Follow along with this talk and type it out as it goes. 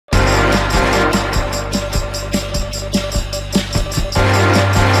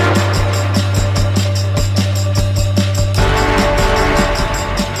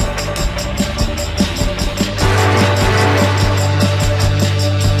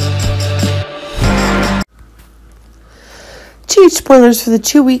Page spoilers for the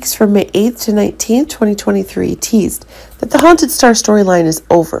 2 weeks from May 8th to 19th, 2023 teased that the Haunted Star storyline is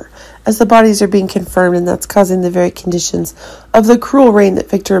over, as the bodies are being confirmed, and that's causing the very conditions of the cruel reign that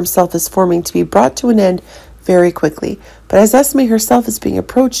Victor himself is forming to be brought to an end very quickly. But as Esme herself is being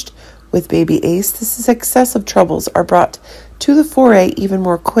approached with baby Ace, the successive troubles are brought to the foray even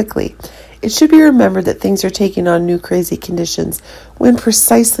more quickly. It should be remembered that things are taking on new crazy conditions when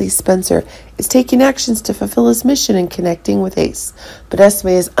precisely Spencer is taking actions to fulfill his mission in connecting with Ace. But Esme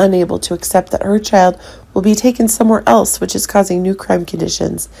is unable to accept that her child will be taken somewhere else, which is causing new crime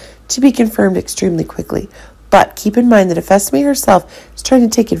conditions to be confirmed extremely quickly. But keep in mind that if Esme herself is trying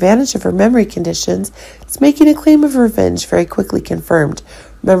to take advantage of her memory conditions, it's making a claim of revenge very quickly confirmed.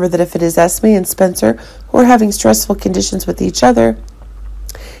 Remember that if it is Esme and Spencer who are having stressful conditions with each other,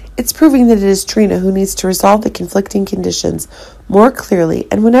 it's proving that it is Trina who needs to resolve the conflicting conditions more clearly,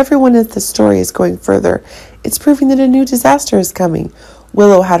 and when everyone in the story is going further, it's proving that a new disaster is coming.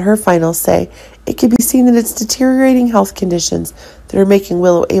 Willow had her final say. It can be seen that it's deteriorating health conditions that are making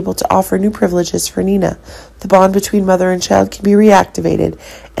Willow able to offer new privileges for Nina. The bond between mother and child can be reactivated,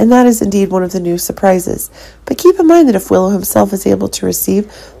 and that is indeed one of the new surprises. But keep in mind that if Willow himself is able to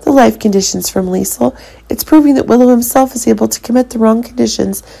receive the life conditions from Liesl, it's proving that Willow himself is able to commit the wrong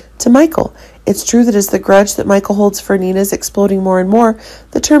conditions to Michael. It's true that as the grudge that Michael holds for Nina is exploding more and more,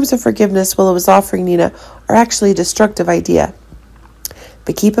 the terms of forgiveness Willow is offering Nina are actually a destructive idea.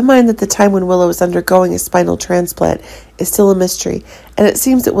 But keep in mind that the time when Willow is undergoing a spinal transplant is still a mystery, and it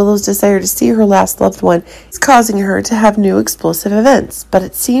seems that Willow's desire to see her last loved one is causing her to have new explosive events. But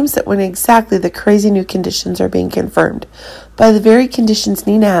it seems that when exactly the crazy new conditions are being confirmed by the very conditions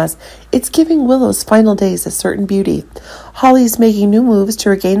Nina has, it's giving Willow's final days a certain beauty. Holly is making new moves to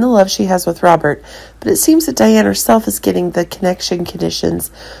regain the love she has with Robert, but it seems that Diane herself is getting the connection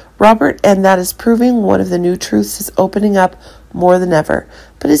conditions Robert, and that is proving one of the new truths is opening up more than ever.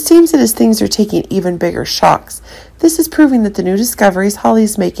 But it seems that as things are taking even bigger shocks, this is proving that the new discoveries Holly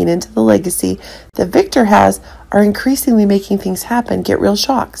is making into the legacy that Victor has are increasingly making things happen get real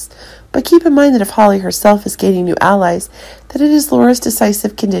shocks. But keep in mind that if Holly herself is gaining new allies, that it is Laura's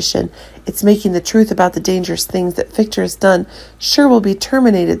decisive condition. It's making the truth about the dangerous things that Victor has done sure will be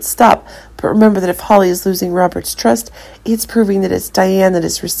terminated stop. But remember that if Holly is losing Robert's trust, it's proving that it's Diane that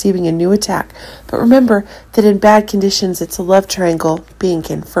is receiving a new attack. But remember that in bad conditions, it's a love triangle being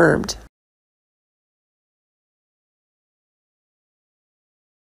confirmed.